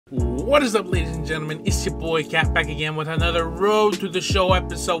What is up, ladies and gentlemen? It's your boy Cap back again with another Road to the Show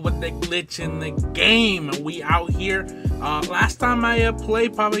episode with the glitch in the game. We out here. Last time I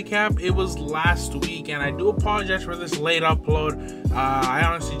played Public Cap, it was last week, and I do apologize for this late upload. I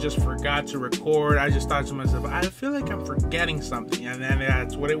honestly just forgot to record. I just thought to myself, I feel like I'm forgetting something, and then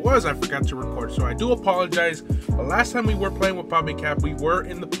that's what it was. I forgot to record, so I do apologize. But last time we were playing with Public Cap, we were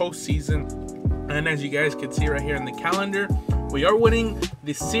in the postseason, and as you guys can see right here in the calendar, we are winning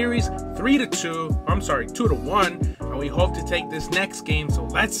the series 3-2. I'm sorry, 2-1, and we hope to take this next game. So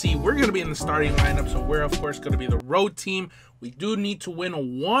let's see. We're going to be in the starting lineup, so we're of course going to be the road team. We do need to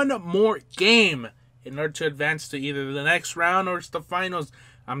win one more game in order to advance to either the next round or it's the finals.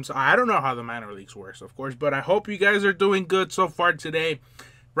 I don't know how the minor leagues works, of course, but I hope you guys are doing good so far today.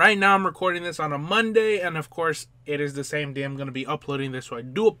 Right now, I'm recording this on a Monday, and of course, it is the same day I'm going to be uploading this, so I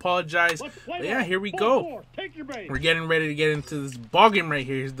do apologize. But yeah, here we go. We're getting ready to get into this ball game right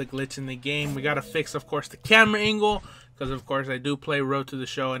here. Here's the glitch in the game. We got to fix, of course, the camera angle, because, of course, I do play Road to the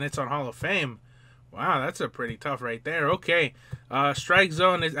Show, and it's on Hall of Fame. Wow, that's a pretty tough right there. Okay, strike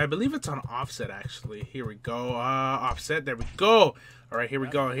zone, I believe it's on offset, actually. Here we go. Offset, there we go. All right, here we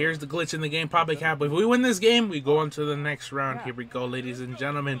go. Here's the glitch in the game, Public Cap. If we win this game, we go on to the next round. Here we go, ladies and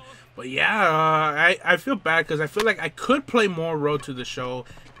gentlemen. But yeah, I feel bad because I feel like I could play more Road to the Show.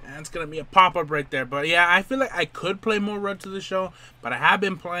 And it's going to be a pop-up right there. But yeah, I feel like I could play more Road to the Show. But I have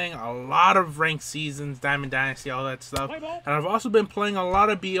been playing a lot of ranked seasons, Diamond Dynasty, all that stuff. And I've also been playing a lot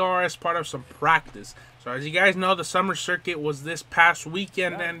of BR as part of some practice. So as you guys know, the summer circuit was this past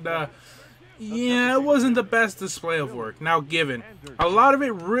weekend. And yeah, it wasn't the best display of work. Now, given a lot of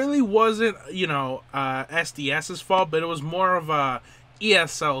it really wasn't, you know, SDS's fault, but it was more of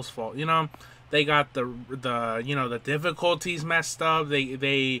ESL's fault. You know, they got the difficulties messed up.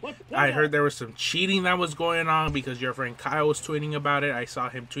 I heard there was some cheating that was going on because your friend Kyle was tweeting about it. I saw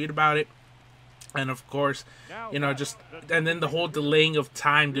him tweet about it. And of course, you know, and then the whole delaying of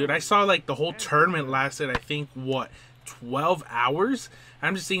time, dude. I saw like the whole tournament lasted, I think, what, 12 hours?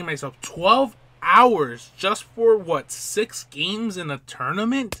 I'm just thinking to myself, 12 hours just for, what, 6 games in a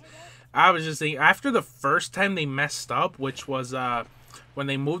tournament? I was just thinking, after the first time they messed up, which was when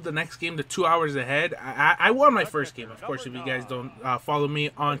they moved the next game to 2 hours ahead, I won my first game. Of course, if you guys don't follow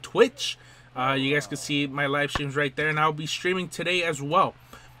me on Twitch, you guys can see my live streams right there, and I'll be streaming today as well.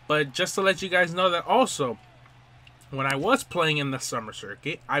 But just to let you guys know that also, when I was playing in the summer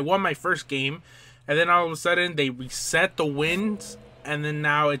circuit, I won my first game, and then all of a sudden they reset the wins, and then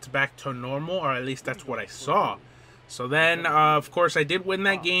now it's back to normal, or at least that's what I saw. So then, of course, I did win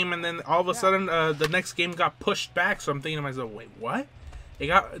that game, and then all of a sudden the next game got pushed back. So I'm thinking to myself, wait, what?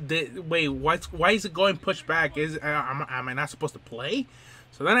 Why is it going pushed back? Am I not supposed to play?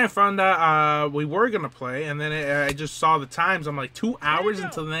 So then I found out we were going to play, and then I just saw the times. I'm like, 2 hours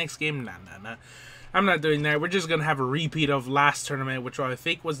until the next game? Nah. I'm not doing that. We're just going to have a repeat of last tournament, which I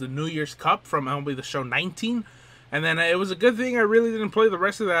think was the New Year's Cup from MLB The Show 19. And then it was a good thing I really didn't play the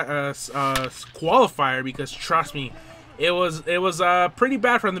rest of that qualifier because, trust me, it was pretty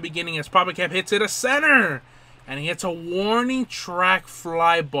bad from the beginning as Public Cap hits it a center. And he hits a warning track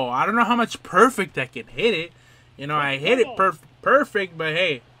fly ball. I don't know how much perfect I can hit it. You know, I hit it perfect, but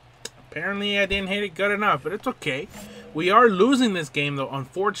hey, apparently I didn't hit it good enough. But it's okay. We are losing this game, though.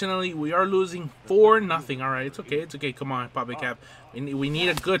 Unfortunately, we are losing 4-0. All right, it's okay. It's okay. Come on, Public Cap. We need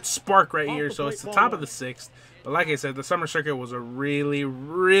a good spark right here. So it's the top of the 6th. But like I said, the summer circuit was a really,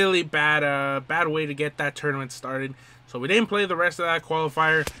 really bad way to get that tournament started. So we didn't play the rest of that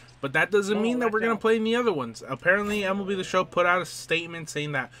qualifier. But that doesn't mean that we're going to play in the other ones. Apparently, MLB The Show put out a statement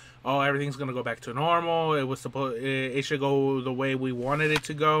saying that, oh, everything's going to go back to normal. It should go the way we wanted it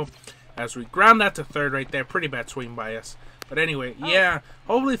to go. As we ground that to third right there. Pretty bad swing by us. But anyway, yeah,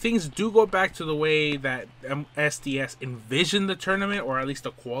 hopefully things do go back to the way that SDS envisioned the tournament, or at least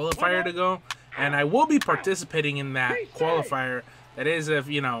the qualifier to go. And I will be participating in that qualifier. That is if,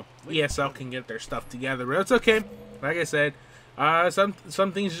 you know, ESL can get their stuff together. But it's okay. Like I said,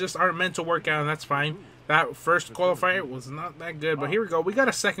 some things just aren't meant to work out, and that's fine. That first qualifier was not that good. But here we go. We got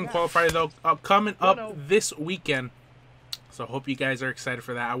a second qualifier, though, coming up this weekend. So hope you guys are excited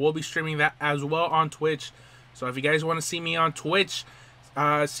for that. I will be streaming that as well on Twitch. So if you guys want to see me on Twitch,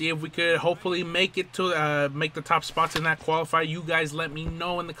 see if we could hopefully make it to make the top spots in that qualifier, you guys let me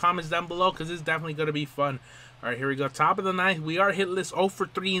know in the comments down below, because it's definitely going to be fun. All right, here we go. Top of the 9th. We are hitless 0 for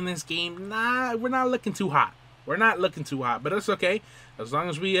 3 in this game. Nah, we're not looking too hot. We're not looking too hot, but it's okay. As long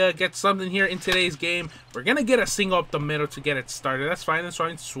as we get something here in today's game, we're going to get a single up the middle to get it started. That's fine. That's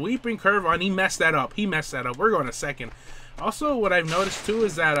fine. Sweeping curve on. He messed that up. We're going to second. Also, what I've noticed, too,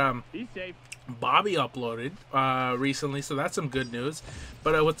 is that Bobby uploaded recently, so that's some good news.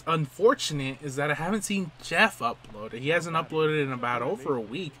 But what's unfortunate is that I haven't seen Jeff upload. He hasn't uploaded in about over a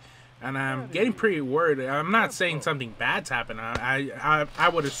week, and I'm getting pretty worried. I'm not saying something bad's happened. I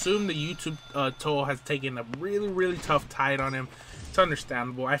would assume the YouTube toll has taken a really tough tide on him. It's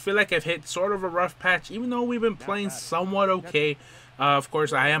understandable. I feel like I've hit sort of a rough patch, even though we've been playing somewhat okay. Of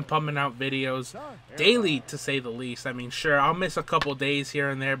course, I am pumping out videos daily, to say the least. I mean, sure, I'll miss a couple days here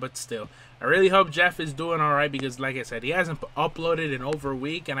and there, but still. I really hope Jeff is doing alright because, like I said, he hasn't uploaded in over a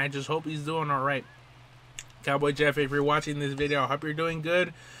week, and I just hope he's doing alright. Cowboy Jeff, if you're watching this video, I hope you're doing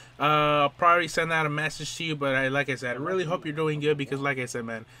good. I'll probably send out a message to you, but like I said, I really hope you're doing good because, like I said,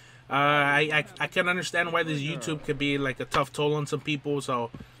 man, I can understand why this YouTube could be like a tough toll on some people,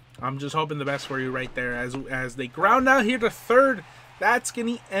 so I'm just hoping the best for you right there. As they ground out here to third, that's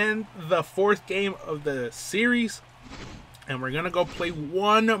going to end the 4th game of the series, and we're going to go play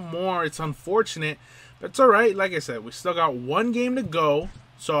one more. It's unfortunate, but it's all right. Like I said, we still got one game to go,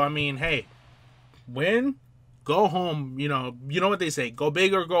 so I mean, hey, win, go home. You know what they say, go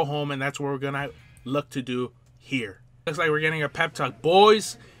big or go home, and that's what we're going to look to do here. Looks like we're getting a pep talk.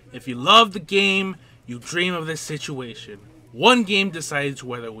 Boys, if you love the game, you dream of this situation. One game decides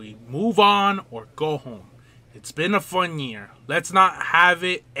whether we move on or go home. It's been a fun year. Let's not have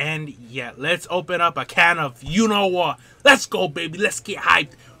it end yet. Let's open up a can of you-know-what. Let's go, baby. Let's get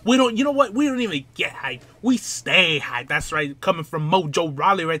hyped. You know what? We don't even get hyped. We stay hyped. That's right. Coming from Mojo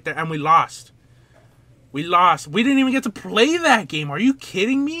Raleigh right there. And we lost. We lost. We didn't even get to play that game. Are you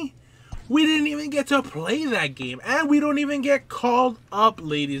kidding me? We didn't even get to play that game. And we don't even get called up,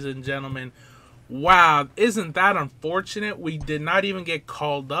 ladies and gentlemen. Wow, isn't that unfortunate? We did not even get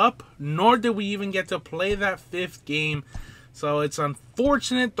called up, nor did we even get to play that 5th game. So it's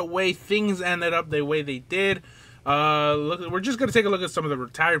unfortunate the way things ended up the way they did. Look, we're just going to take a look at some of the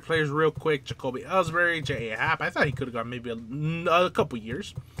retired players real quick. Jacoby Ellsbury, J.A. Happ. I thought he could have gone maybe a couple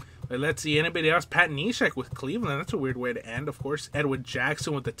years. Let's see, anybody else? Pat Neshek with Cleveland. That's a weird way to end, of course. Edwin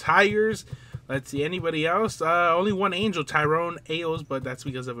Jackson with the Tigers. Let's see, anybody else? Only one Angel, Tyrone Ayles, but that's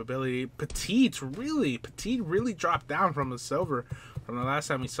because of ability. Petit really dropped down from the silver from the last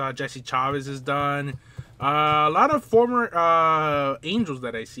time we saw. Jesse Chavez is done. A lot of former Angels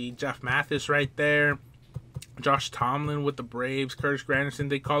that I see. Jeff Mathis right there. Josh Tomlin with the Braves. Curtis Granderson,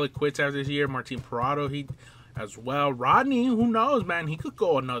 they call it quits after this year. Martin Parado, he as well. Rodney, who knows, man? He could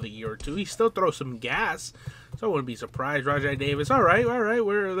go another year or two. He still throws some gas, so I wouldn't be surprised. Rajai Davis, all right.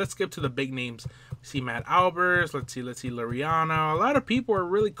 Let's skip to the big names. We see Matt Albers. Let's see Lariano. A lot of people are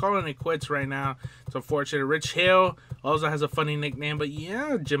really calling it quits right now. It's unfortunate. Rich Hill also has a funny nickname, but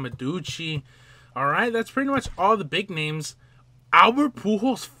yeah, Jim Aducci. All right, that's pretty much all the big names. Albert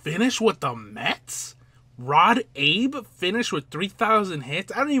Pujols finished with the Mets. Rod Abe finished with 3,000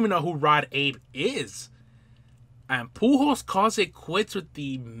 hits. I don't even know who Rod Abe is. And Pujols calls it quits with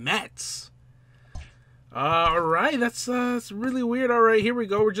the Mets. Alright, that's really weird. Alright, here we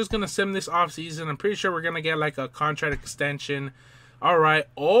go. We're just going to sim this offseason. I'm pretty sure we're going to get like a contract extension. Alright,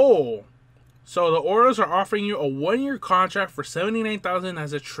 oh. So the Orioles are offering you a 1-year contract for $79,000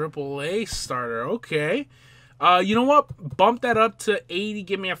 as a AAA starter. Okay. You know what? Bump that up to 80.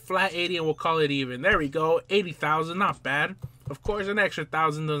 Give me a flat 80 and we'll call it even. There we go. 80,000. Not bad. Of course, an extra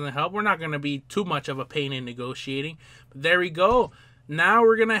 1,000 doesn't help. We're not going to be too much of a pain in negotiating. But there we go. Now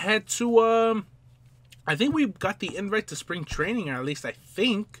we're going to head to, I think we got the invite to spring training, or at least I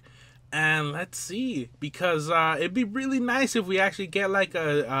think. And let's see. Because it'd be really nice if we actually get like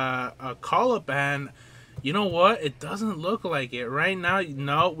a call-up. And you know what? It doesn't look like it. Right now,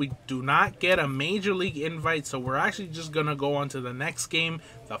 no, we do not get a major league invite. So we're actually just going to go on to the next game.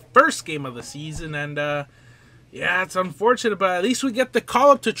 The first game of the season. And, yeah, it's unfortunate, but at least we get the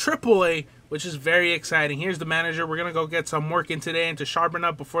call up to AAA, which is very exciting. Here's the manager. We're going to go get some work in today and to sharpen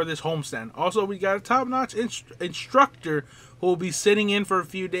up before this homestand. Also, we got a top-notch instructor who will be sitting in for a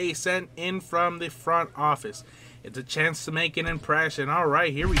few days, sent in from the front office. It's a chance to make an impression. All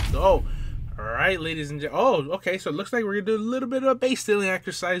right, here we go. All right, ladies and gentlemen. Oh, okay, so it looks like we're going to do a little bit of a base stealing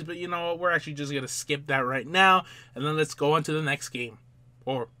exercise, but you know what? We're actually just going to skip that right now, and then let's go on to the next game,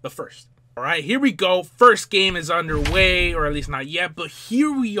 or the first. All right, here we go. First game is underway, or at least not yet, but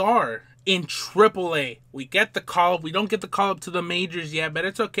here we are in AAA. We get the call up. We don't get the call up to the majors yet, but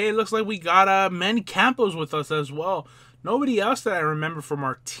it's okay. It looks like we got Manny Campos with us as well. Nobody else that I remember from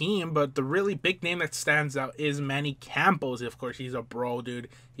our team, but the really big name that stands out is Manny Campos. Of course, he's a bro, dude.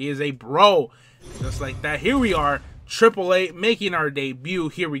 He is a bro. Just like that. Here we are, AAA, making our debut.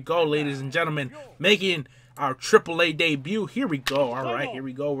 Here we go, ladies and gentlemen, making our AAA debut. Here we go. All right, here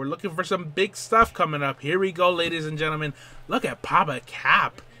we go. We're looking for some big stuff coming up. Here we go, ladies and gentlemen. Look at Papa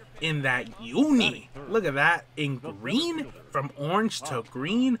Cap. in that uni. Look at that, in green, from orange to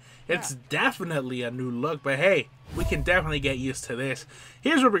green. It's definitely a new look, but hey, we can definitely get used to this.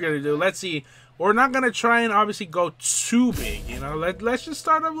 Here's what we're gonna do. Let's see. We're not gonna try and obviously go too big, you know. Let's just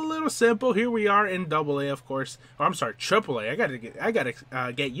start off a little simple. Here we are in AA, of course. Oh, I'm sorry, AAA. I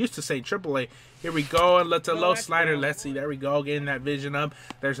gotta get used to saying AAA. Here we go, and let's a low slider. Let's see. There we go, getting that vision up.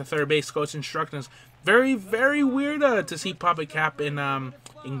 There's a third base coach instructing us. Very, very weird to see Papa Cap in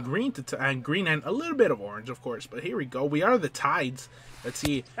green green and a little bit of orange, of course. But here we go. We are the Tides. Let's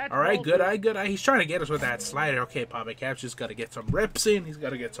see. All right, good eye, good eye. He's trying to get us with that slider. Okay, Papa Cap's just got to get some reps in. He's got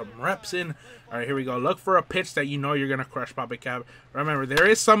to get some reps in. All right, here we go. Look for a pitch that you know you're going to crush, Papa Cap. Remember, there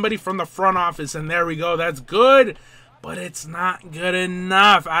is somebody from the front office, and there we go. That's good, but it's not good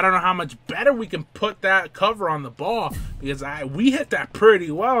enough. I don't know how much better we can put that cover on the ball because we hit that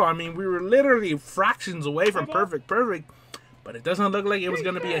pretty well. I mean, we were literally fractions away from perfect, but it doesn't look like it was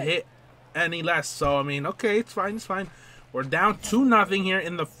going to be a hit any less. So, I mean, okay, it's fine, it's fine. We're down 2-0 here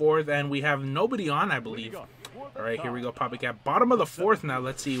in the fourth, and we have nobody on, I believe. All right, here we go, Papa Cap. Bottom of the fourth now.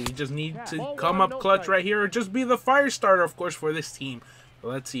 Let's see. We just need to come up clutch right here or just be the fire starter, of course, for this team.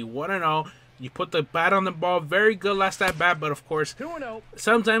 Let's see. 1-0. You put the bat on the ball. Very good last at bat, but, of course,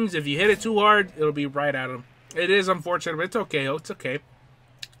 sometimes if you hit it too hard, it'll be right at him. It is unfortunate, but it's okay. Oh, it's okay.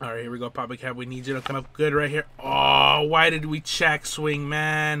 All right, here we go, Papa Cap. We need you to come up good right here. Oh, why did we check swing,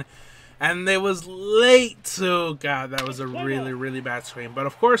 man? And it was late too. God, that was a really, really bad swing. But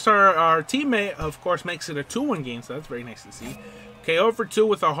of course, our teammate, of course, makes it a 2-1 game, so that's very nice to see. Okay, 0-for-2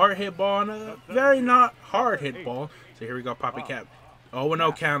 with a hard hit ball and a very not hard hit ball. So here we go, Papa Cap.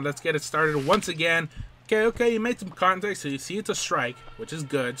 0-0 count. Let's get it started once again. Okay, you made some contact, so you see it's a strike, which is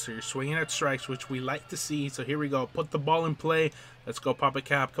good. So you're swinging at strikes, which we like to see. So here we go. Put the ball in play. Let's go, Papa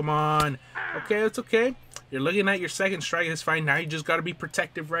Cap. Come on. Okay, it's okay. You're looking at your second strike. It's fine. Now you just got to be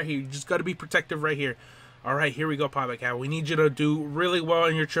protective right here. You just got to be protective right here. All right, here we go, Papa Cap. We need you to do really well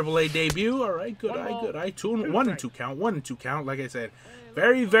in your AAA debut. All right, good eye, good eye. 1-2 count, 1-2 count. Like I said,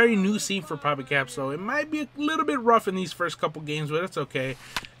 very, very new scene for Papa Cap, so it might be a little bit rough in these first couple games, but it's okay.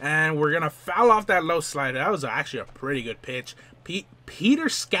 And we're going to foul off that low slider. That was actually a pretty good pitch. Peter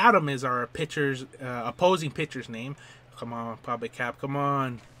Scadam is our opposing pitcher's name. Come on, Papa Cap, come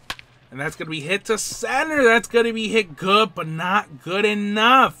on. And that's going to be hit to center. That's going to be hit good, but not good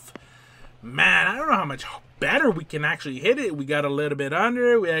enough. Man, I don't know how much better we can actually hit it. We got a little bit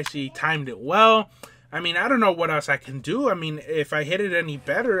under. We actually timed it well. I mean, I don't know what else I can do. I mean, if I hit it any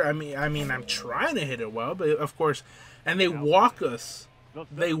better, I mean, I'm trying to hit it well, but of course, and they walk us.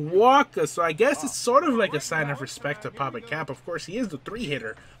 They walk us. So I guess it's sort of like a sign of respect to Papa Cap. Of course, he is the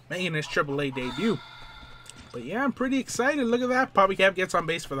 3-hitter making his AAA debut. But yeah, I'm pretty excited. Look at that. Papa Cap gets on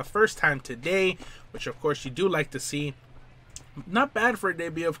base for the first time today, which of course you do like to see. Not bad for a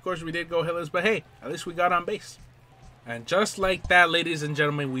debut. Of course, we did go hitless, but hey, at least we got on base. And just like that, ladies and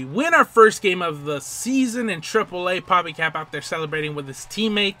gentlemen, we win our first game of the season in AAA. Papa Cap out there celebrating with his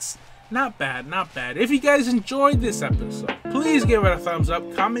teammates. Not bad, not bad. If you guys enjoyed this episode, please give it a thumbs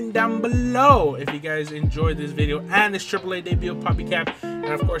up. Comment down below if you guys enjoyed this video and this AAA debut of Papa Cap. And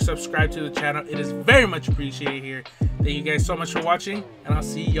of course, subscribe to the channel. It is very much appreciated here. Thank you guys so much for watching, and I'll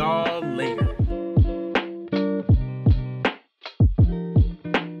see y'all later.